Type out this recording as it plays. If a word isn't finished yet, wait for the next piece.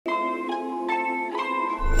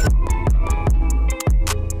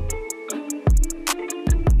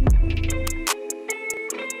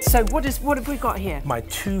So what have we got here? My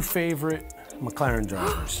two favorite McLaren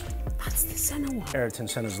drivers. That's the Senna one. Ayrton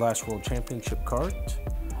Senna's last World Championship kart.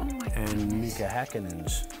 Oh my and Mika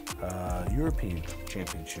Häkkinen's European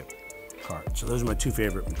Championship kart. So those are my two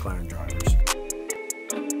favorite McLaren drivers.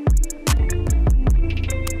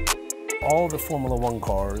 All the Formula One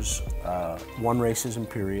cars won races in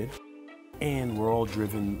period, and were all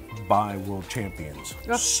driven by world champions.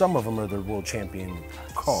 Oh. Some of them are the world champion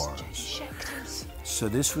cars. So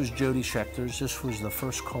this was Jody Scheckter's. This was the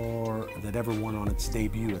first car that ever won on its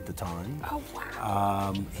debut at the time. Oh,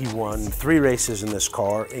 wow. He won 3 races in this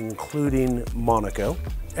car, including Monaco.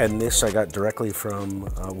 And this I got directly from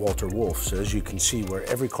Walter Wolf. So as you can see, where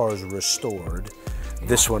every car is restored,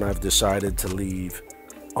 this one I've decided to leave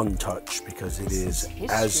untouched because it is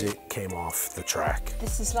as it came off the track.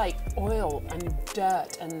 This is like oil and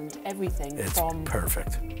dirt and everything. It's from...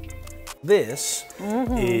 perfect. This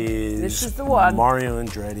is the one. Mario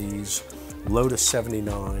Andretti's Lotus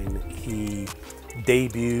 79. He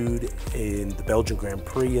debuted in the Belgian Grand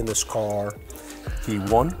Prix in this car. He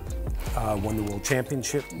won the World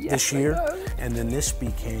Championship this year. And then this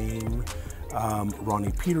became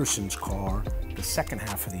Ronnie Peterson's car the second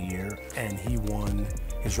half of the year, and he won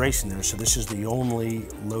his race in there. So this is the only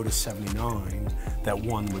Lotus 79 that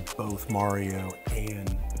won with both Mario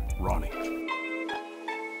and Ronnie.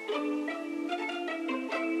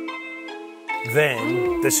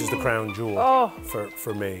 Then, this is the crown jewel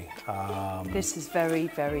for me. This is very,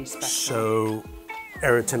 very special. So,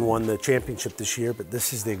 Ayrton won the championship this year, but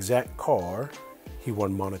this is the exact car he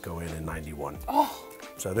won Monaco in '91. Oh.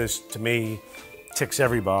 So this, to me, ticks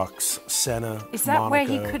every box. Senna, Is that Monaco, where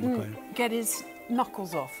he couldn't McLaren. get his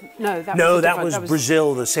knuckles off? No, that was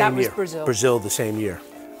Brazil the same year. Brazil the same year.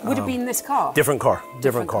 Would have been this car? Different car,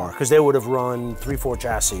 because they would have run 3-4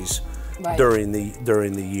 chassis during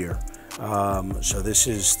the year. So this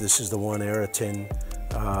is the one Ayrton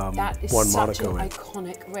that is won such Monaco an in.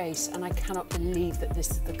 iconic race, and I cannot believe that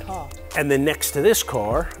this is the car. And then next to this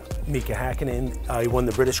car, Mika Häkkinen, he won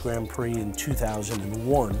the British Grand Prix in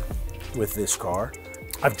 2001 with this car.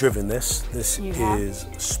 I've driven this. This is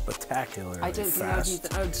spectacular. I don't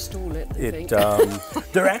think I would stall it.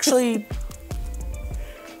 They're actually,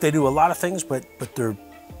 they do a lot of things, but they're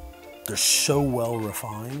so well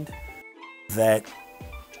refined that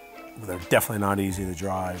they're definitely not easy to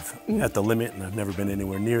drive at the limit, and I've never been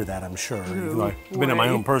anywhere near that, I'm sure. I've been at my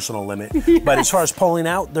own personal limit. But as far as pulling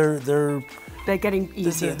out, they're getting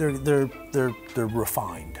easier. They're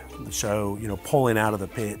refined. So, you know, pulling out of the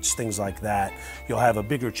pits, things like that, you'll have a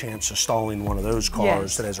bigger chance of stalling one of those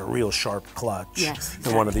cars that has a real sharp clutch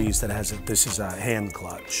than one of these that has this is a hand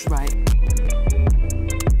clutch. Right.